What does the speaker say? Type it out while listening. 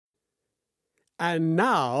And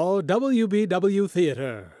now, WBW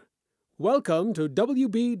Theater. Welcome to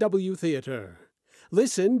WBW Theater.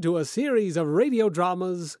 Listen to a series of radio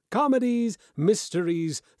dramas, comedies,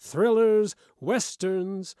 mysteries, thrillers,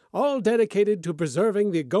 westerns, all dedicated to preserving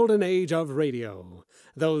the golden age of radio.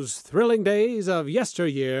 Those thrilling days of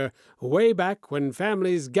yesteryear, way back when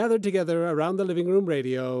families gathered together around the living room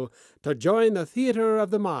radio to join the theater of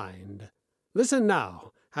the mind. Listen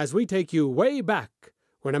now as we take you way back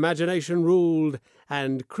when imagination ruled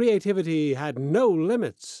and creativity had no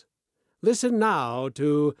limits. Listen now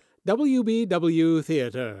to WBW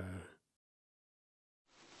Theater.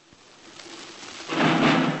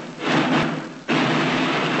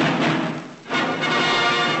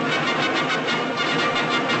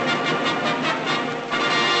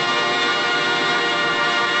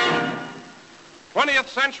 Twentieth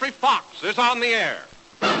Century Fox is on the air.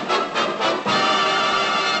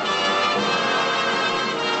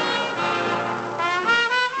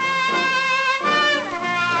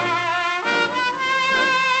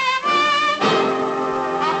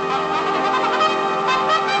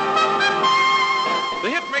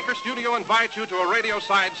 Studio invites you to a radio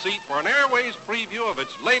side seat for an Airways preview of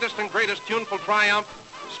its latest and greatest tuneful triumph,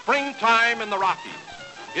 Springtime in the Rockies.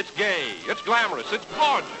 It's gay, it's glamorous, it's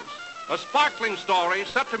gorgeous. A sparkling story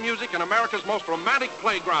set to music in America's most romantic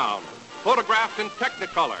playground, photographed in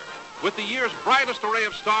Technicolor, with the year's brightest array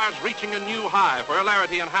of stars reaching a new high for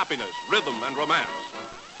hilarity and happiness, rhythm and romance.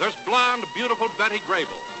 There's blonde, beautiful Betty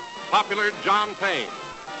Grable, popular John Payne,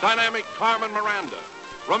 dynamic Carmen Miranda,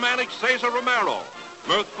 romantic Cesar Romero,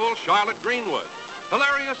 mirthful Charlotte Greenwood,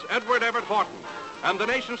 hilarious Edward Everett Horton, and the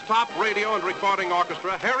nation's top radio and recording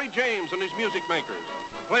orchestra, Harry James and his music makers,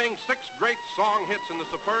 playing 6 great song hits in the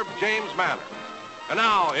superb James manner. And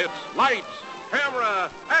now it's lights, camera,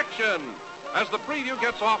 action, as the preview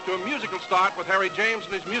gets off to a musical start with Harry James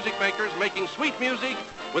and his music makers making sweet music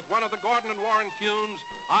with one of the Gordon and Warren tunes,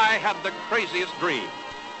 I Had the Craziest Dream.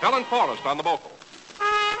 Helen Forrest on the vocal.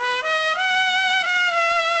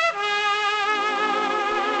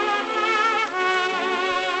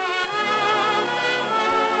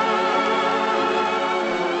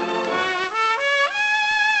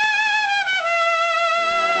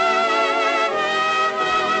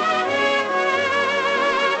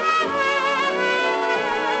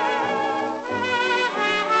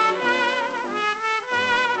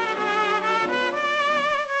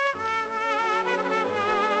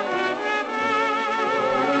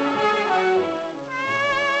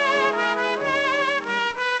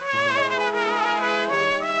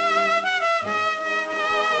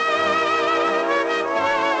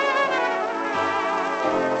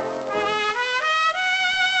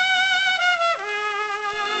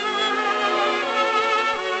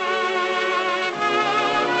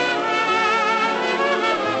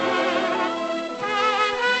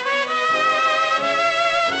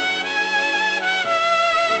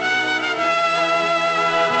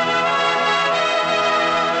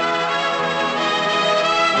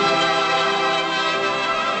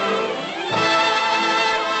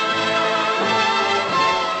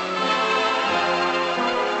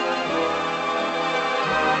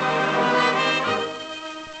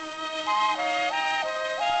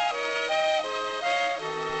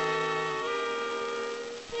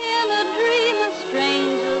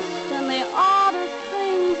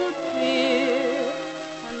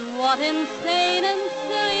 What insane and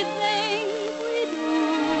silly things we do.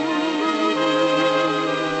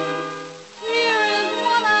 Here is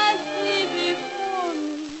what I see before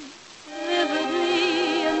me,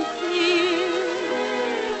 vividly and clear.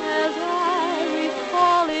 As I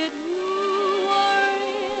recall it, you were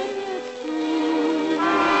in it too.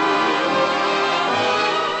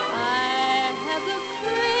 I had the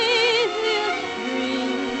craziest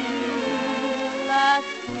dream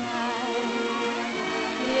last night.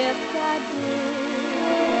 Yes, I did.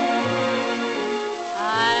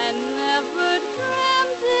 I never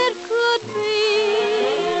dreamt it could be.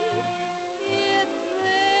 Yet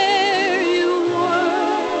there you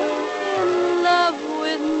were, in love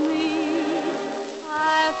with me.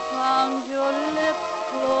 I found your lips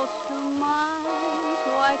close to mine,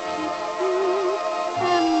 so I kissed you,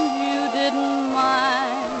 and you didn't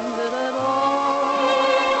mind it at all.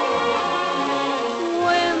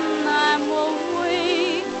 When I'm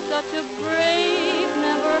awake, such a brave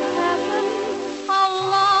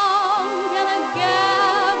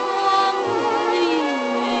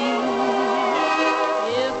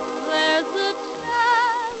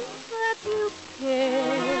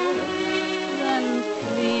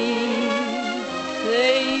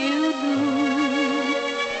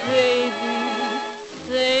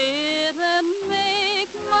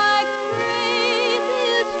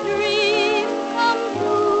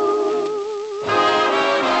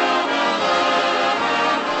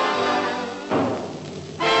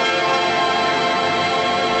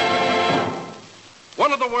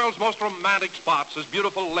world's most romantic spots is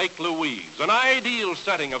beautiful Lake Louise, an ideal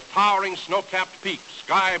setting of towering snow-capped peaks,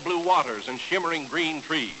 sky blue waters, and shimmering green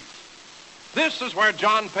trees. This is where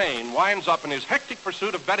John Payne winds up in his hectic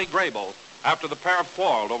pursuit of Betty Grable after the pair have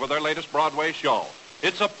quarreled over their latest Broadway show.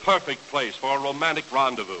 It's a perfect place for a romantic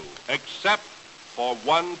rendezvous, except for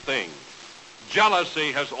one thing.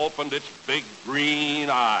 Jealousy has opened its big green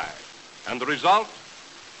eye. And the result?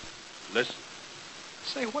 Listen.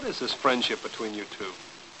 Say, what is this friendship between you two?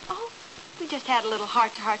 Oh, we just had a little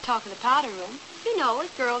heart-to-heart talk in the powder room. You know, as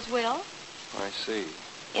girls will. I see.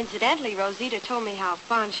 Incidentally, Rosita told me how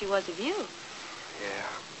fond she was of you. Yeah.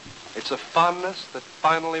 It's a fondness that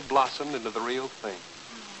finally blossomed into the real thing.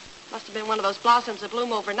 Must have been one of those blossoms that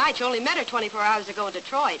bloom overnight. You only met her 24 hours ago in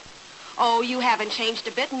Detroit. Oh, you haven't changed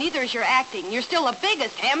a bit, and neither is your acting. You're still the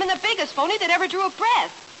biggest ham and the biggest phony that ever drew a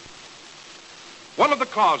breath. One of the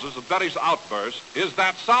causes of Betty's outburst is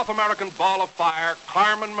that South American ball of fire,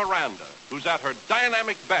 Carmen Miranda, who's at her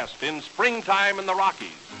dynamic best in Springtime in the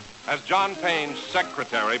Rockies, as John Payne's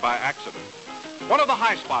secretary by accident. One of the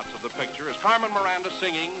high spots of the picture is Carmen Miranda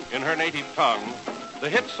singing, in her native tongue, the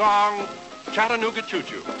hit song, Chattanooga Choo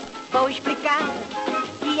Choo. Vou explicar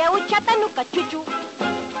que é o Chattanooga Choo Choo.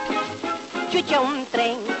 Choo Choo é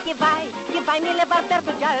trem que vai me levar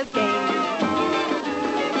perto de alguém.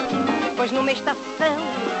 Pois numa estação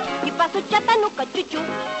que passa o Chattanooga Choo Choo,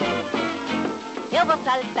 eu vou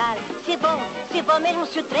saltar, se vou mesmo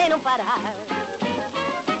se o trem não parar.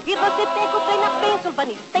 E você pega o trem na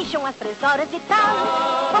Pennsylvania Station às 3 horas e tal.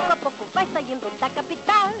 Pouco a pouco vai saindo da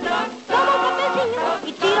capital. Toma um cafezinho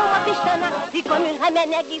e tira uma pistana e come um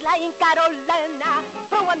remenegue lá em Carolina.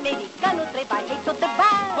 Pro americano o trem vai em todo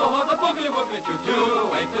bar.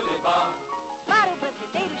 Para o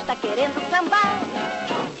brasileiro está querendo sambar.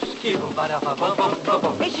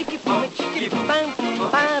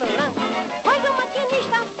 Pois o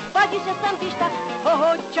maquinista pode ser sambista.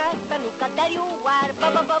 Oh, Chattanooga, der o ar,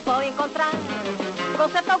 vou encontrar. Com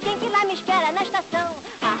certo alguém que lá me espera na estação.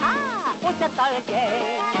 Ahá, um certo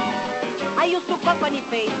alguém. Aí o Company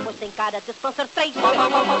fez, pois tem cara de sponsor 3.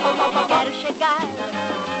 Quero chegar,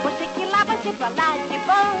 você que lá vai ser pra lá de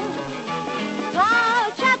bom. Oh,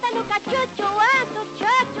 Chattanooga, Choo-Choo, ando,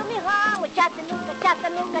 Choo-Choo, me ramo. Chattanooga,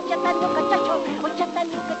 Chattanooga, Chattanooga, Choo-Choo. Oh,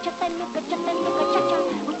 Chattanooga, Chattanooga, Chattanooga, Choo-Choo.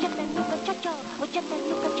 Oh, Chattanooga, Choo-Choo, oh,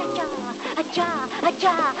 Chattanooga, Choo-Choo. Achá,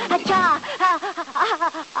 achá, achá,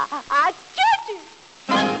 Choo-Choo.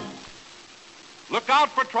 Look out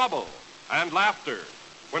for trouble and laughter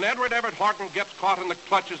when Edward Everett Horton gets caught in the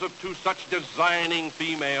clutches of two such designing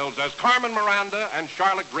females as Carmen Miranda and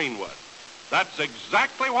Charlotte Greenwood. That's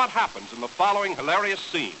exactly what happens in the following hilarious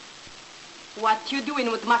scene. What you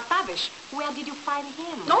doing with McTavish? Where did you find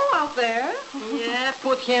him? Oh, out there. Yeah,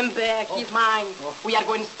 put him back. He's mine. We are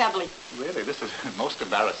going steadily. Really, this is most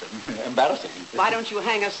embarrassing. Embarrassing. Why don't you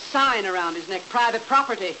hang a sign around his neck, private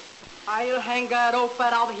property? I'll hang that rope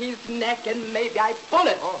around his neck and maybe I pull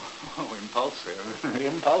it. Oh, impulsive.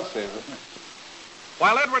 Impulsive.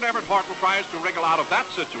 While Edward Everett Horton tries to wriggle out of that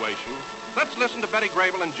situation, let's listen to Betty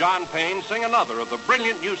Grable and John Payne sing another of the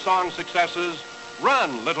brilliant new song successes,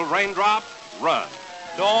 Run, Little Raindrop, Run.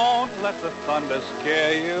 Don't let the thunder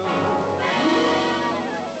scare you.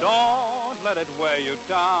 Don't let it weigh you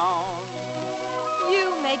down.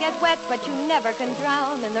 You may get wet, but you never can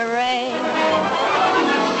drown in the rain.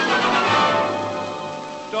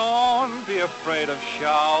 Don't be afraid of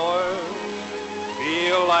showers.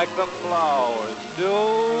 Feel like the flowers do.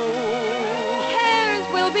 Hairs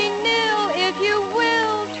will be nil if you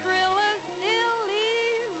will trill a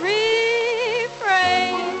silly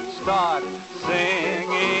refrain. Start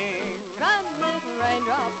singing. Run, little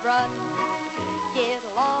raindrop, run. Get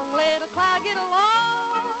along, little cloud, get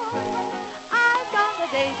along. I've got a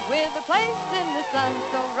date with a place in the sun,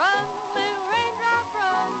 so run, little raindrop,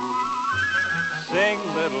 run. Sing,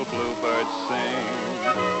 little bluebird, sing.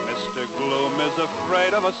 Mr. Gloom is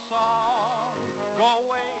afraid of a song. Go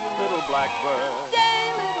away, little blackbird.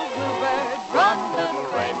 Stay, little bluebird, run, little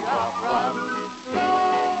raindrop, run.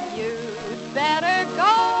 You'd better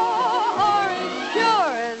go, or as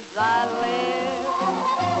sure as I live,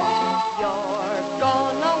 you're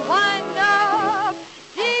gonna wind up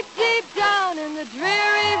deep, deep down in the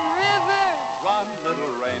dreary river. Run,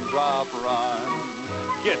 little raindrop, run.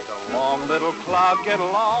 Get along, little cloud, get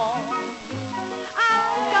along.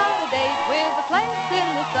 I've got a date with a place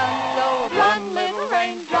in the sun, so run, little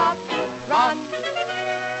raindrop, run.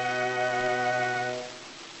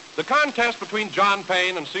 The contest between John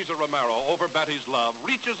Payne and Cesar Romero over Betty's love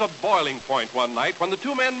reaches a boiling point one night when the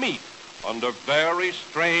two men meet under very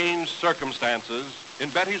strange circumstances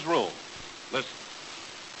in Betty's room. Listen.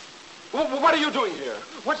 What are you doing here?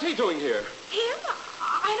 What's he doing here? Him?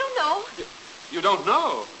 I don't know. You don't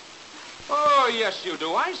know? Oh, yes, you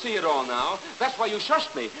do. I see it all now. That's why you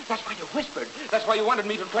shushed me. That's why you whispered. That's why you wanted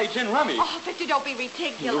me to play gin rummy. Oh, Victor, don't be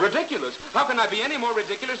ridiculous. You're ridiculous. How can I be any more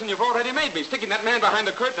ridiculous than you've already made me, sticking that man behind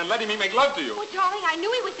the curtain and letting me make love to you? Well, darling, I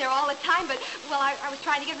knew he was there all the time, but, well, I was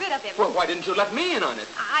trying to get rid of him. Well, why didn't you let me in on it?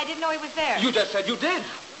 I didn't know he was there. You just said you did.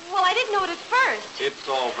 Well, I didn't know it at first. It's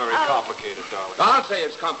all very complicated, darling. I'll say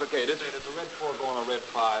it's complicated. Say there's a red 4 going on a red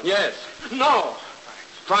 5. Yes. No.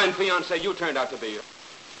 Fine fiancé you turned out to be.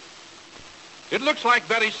 It looks like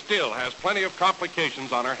Betty still has plenty of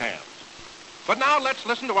complications on her hands. But now let's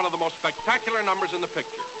listen to one of the most spectacular numbers in the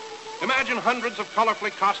picture. Imagine hundreds of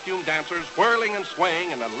colorfully costumed dancers whirling and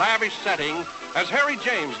swaying in a lavish setting as Harry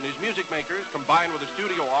James and his music makers, combined with the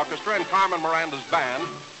studio orchestra and Carmen Miranda's band,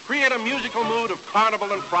 create a musical mood of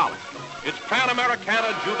carnival and frolic. It's Pan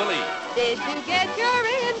Americana Jubilee. Did you get your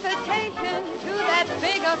invitation to that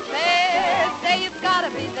big affair? Say you've got to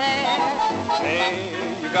be there.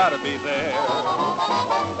 Hey, you gotta be there.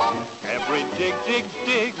 Every dig, dig,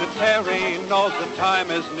 dig that Harry knows the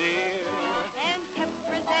time is near. And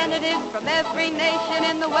representatives from every nation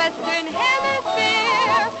in the Western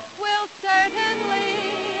Hemisphere will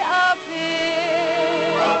certainly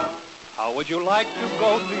appear. How would you like to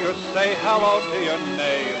go to your say hello to your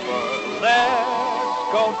neighbor?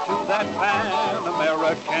 Let's go to that Pan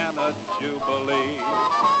Americana Jubilee.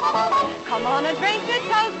 Come on and drink a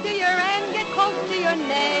toast to your and get close to your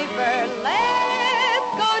neighbor.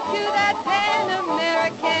 Let's go to that Pan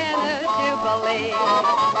Americana Jubilee.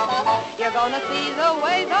 You're gonna see the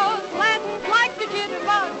way those Latins like to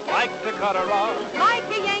jitterbug, Like to cut a rug. like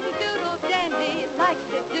a Yankee Doodle dandy likes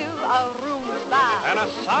to do a rumba. And a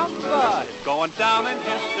samba is going down in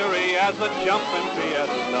history as a jumping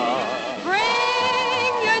fiesta.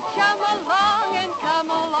 Bring your chum along and come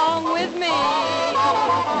along with me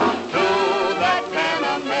To that Pan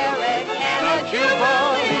Americana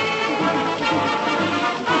Jubilee.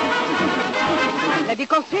 Leve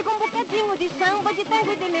consigo bocadinho de samba, de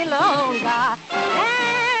tango e de milonga.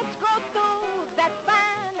 Let's go to that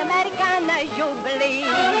Pan Americana Jubilee.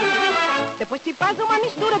 Depois se faz uma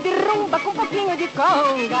mistura de rumba com um pouquinho de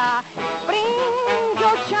conga. Bring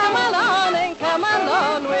your chum along and come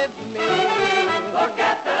along with me. Look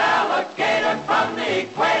at that alligator from the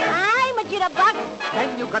equator. I'm a jitterbug.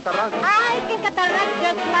 Can you cut the rug? I can cut a rug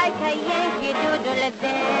just like a Yankee Doodle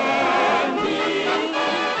dandy.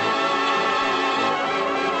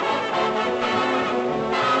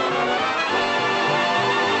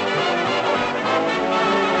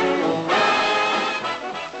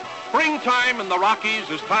 Springtime in the Rockies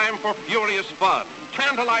is time for furious fun,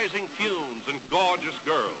 tantalizing tunes, and gorgeous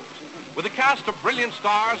girls. With a cast of brilliant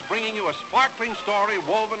stars bringing you a sparkling story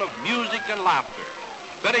woven of music and laughter.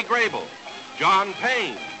 Betty Grable, John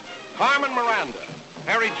Payne, Carmen Miranda,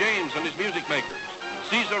 Harry James and his music makers,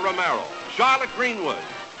 Cesar Romero, Charlotte Greenwood,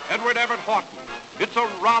 Edward Everett Horton. It's a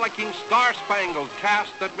rollicking, star-spangled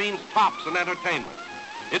cast that means tops in entertainment.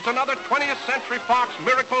 It's another 20th Century Fox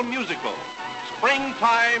miracle musical,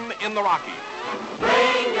 Springtime in the Rockies.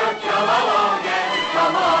 Bring your chum along and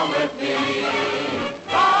come on with me.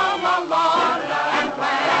 Come along and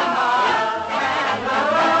plan a Pan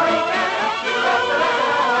Americana Jubilee.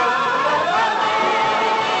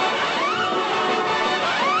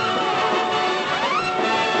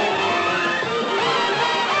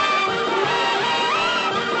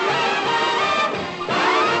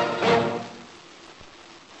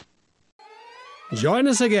 Join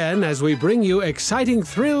us again as we bring you exciting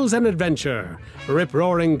thrills and adventure,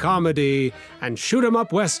 rip-roaring comedy, and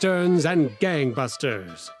shoot-'em-up westerns and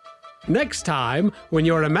gangbusters. Next time, when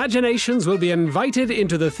your imaginations will be invited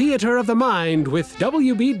into the theater of the mind with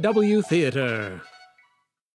WBW Theater.